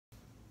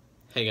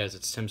Hey guys,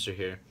 it's Timster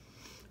here,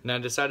 and I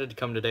decided to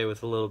come today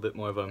with a little bit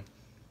more of a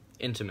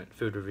intimate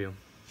food review.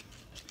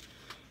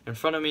 In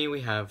front of me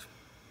we have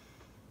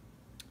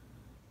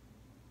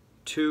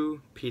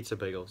 2 pizza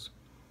bagels.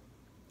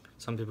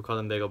 Some people call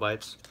them bagel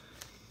bites.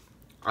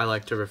 I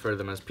like to refer to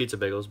them as pizza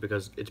bagels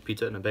because it's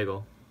pizza and a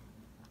bagel.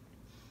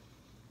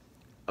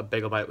 A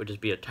bagel bite would just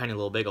be a tiny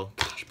little bagel.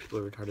 Gosh, people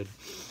are retarded.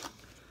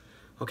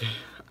 Okay,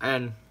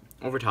 and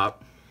over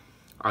top,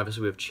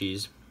 obviously we have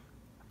cheese.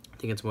 I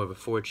think it's more of a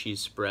 4 cheese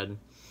spread.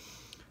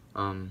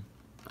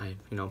 I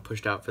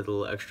pushed out for the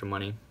little extra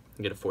money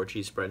and get a 4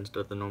 cheese spread instead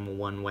of the normal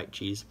 1 white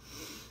cheese.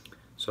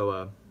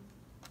 So,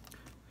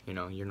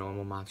 your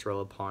normal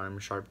mozzarella,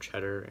 parm, sharp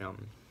cheddar,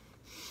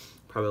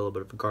 probably a little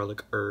bit of a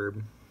garlic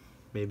herb,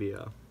 maybe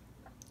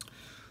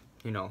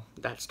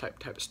that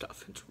type of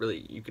stuff. It's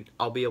really,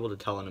 I'll be able to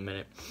tell in a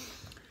minute.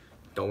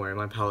 Don't worry,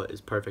 my palate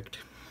is perfect.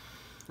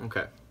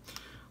 Okay,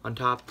 on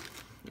top,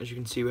 as you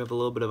can see, we have a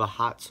little bit of a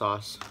hot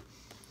sauce.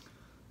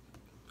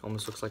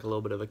 Almost looks like a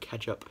little bit of a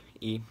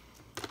ketchup-y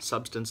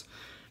substance.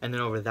 And then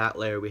over that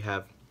layer we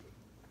have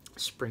a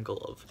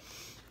sprinkle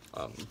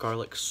of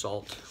garlic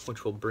salt,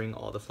 which will bring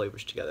all the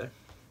flavors together.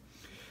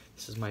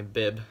 This is my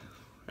bib,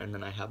 and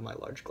then I have my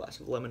large glass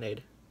of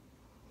lemonade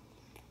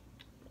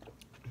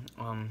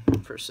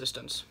for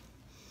assistance.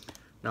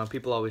 Now,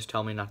 people always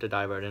tell me not to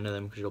dive right into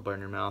them because you'll burn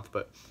your mouth,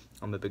 but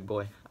I'm a big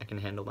boy. I can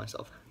handle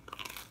myself.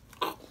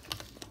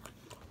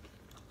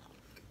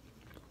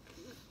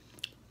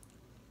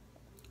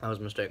 That was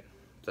a mistake.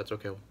 That's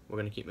okay. We're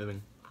gonna keep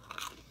moving.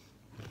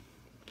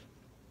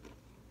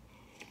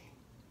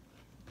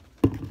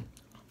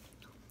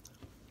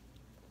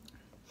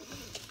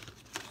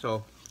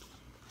 So,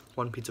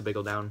 1 pizza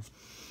bagel down,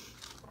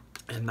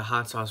 and the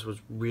hot sauce was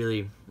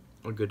really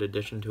a good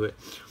addition to it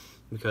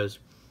because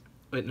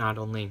it not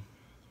only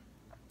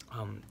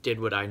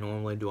did what I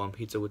normally do on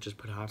pizza, which is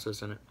put hot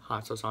sauce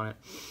on it,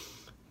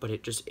 but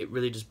it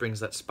really just brings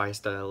that spice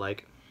that I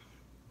like.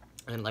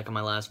 And like on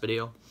my last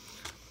video,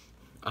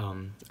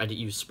 I did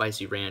use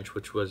spicy ranch,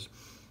 which was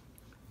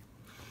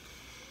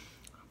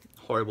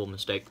a horrible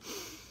mistake,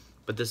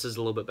 but this is a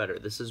little bit better.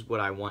 This is what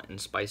I want in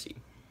spicy.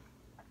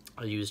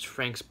 I used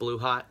Frank's Blue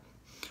Hot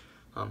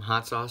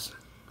hot sauce,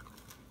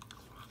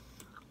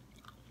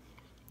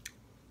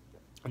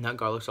 and that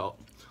garlic salt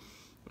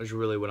is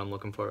really what I'm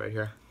looking for right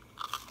here.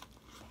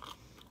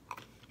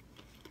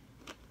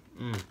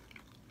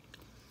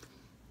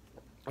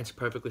 It's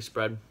perfectly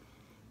spread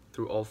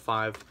through all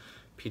 5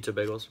 pizza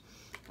bagels.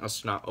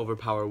 Let's not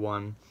overpower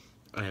one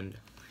and,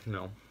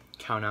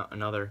 count out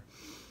another.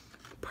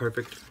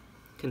 Perfect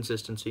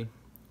consistency.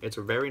 It's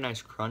a very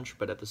nice crunch,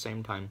 but at the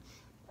same time,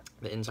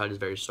 the inside is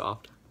very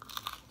soft.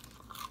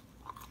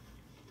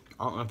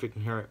 I don't know if you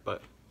can hear it,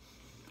 but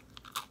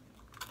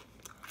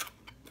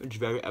it's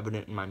very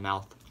evident in my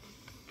mouth.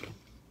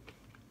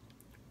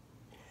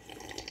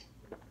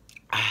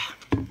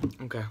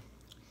 Okay.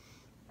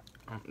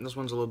 This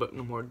one's a little bit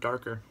more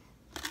darker.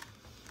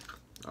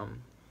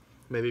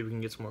 Maybe we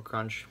can get some more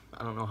crunch.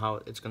 I don't know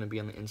how it's going to be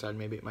on the inside.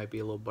 Maybe it might be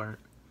a little burnt.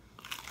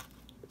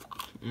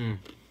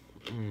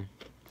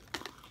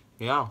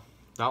 Yeah,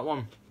 that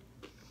one.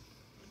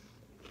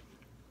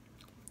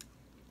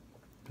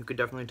 You could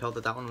definitely tell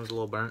that one was a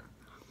little burnt.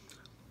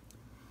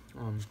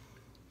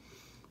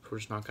 We're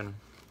just not gonna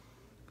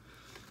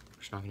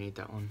eat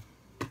that one.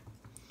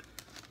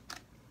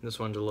 This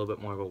one's a little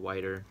bit more of a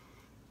whiter,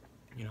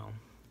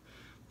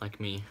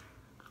 like me.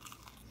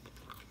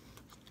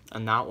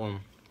 And that one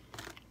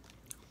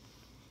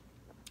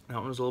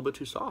was a little bit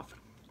too soft.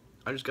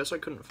 I just guess I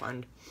couldn't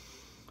find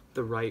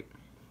the right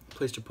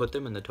place to put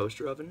them in the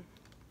toaster oven.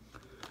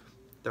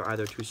 They're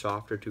either too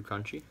soft or too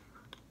crunchy.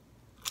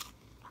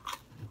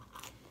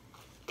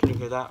 Can you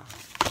hear that?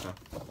 Yeah.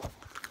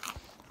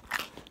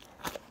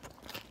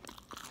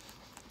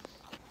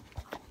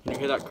 Can you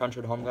hear that crunch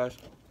at home, guys?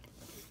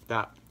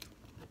 That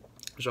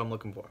is what I'm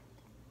looking for.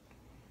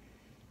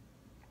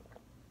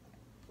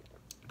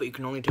 But you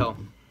can only tell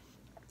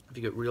if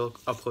you get real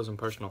up close and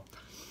personal.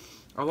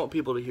 I want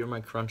people to hear my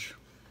crunch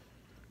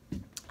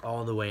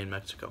all the way in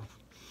Mexico.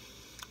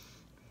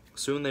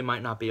 Soon they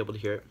might not be able to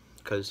hear it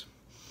because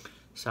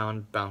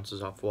sound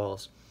bounces off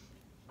walls.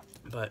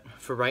 But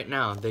for right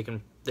now, they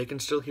can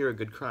still hear a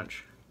good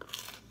crunch.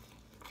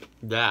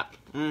 That.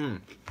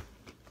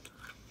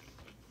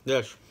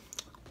 This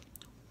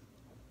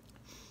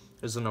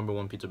is the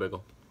 #1 pizza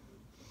bagel.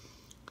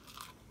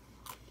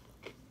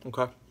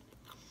 Okay.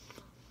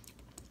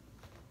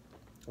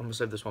 I'm gonna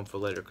save this one for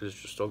later because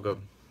it's just so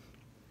good.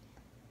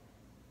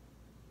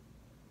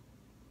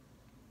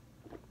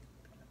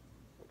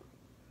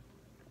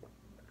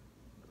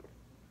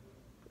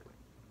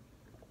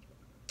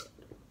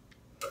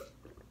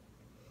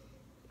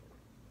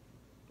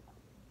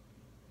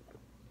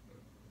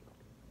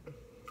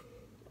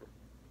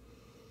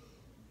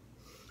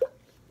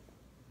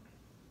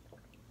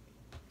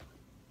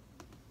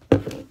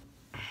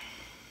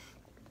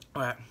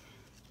 Alright.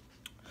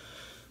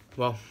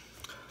 Well,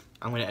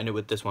 I'm going to end it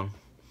with this one.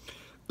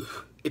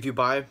 If you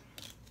buy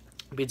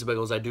pizza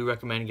bagels, I do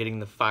recommend getting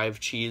the 5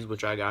 cheese,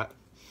 which I got.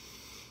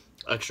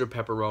 extra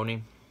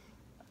pepperoni.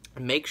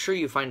 And make sure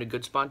you find a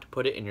good spot to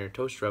put it in your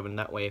toaster oven.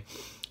 That way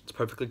it's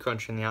perfectly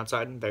crunchy on the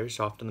outside and very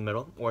soft in the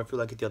middle. Or if you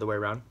like it the other way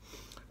around,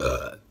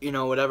 you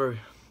know,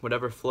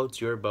 whatever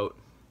floats your boat.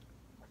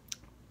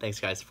 Thanks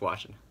guys for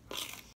watching.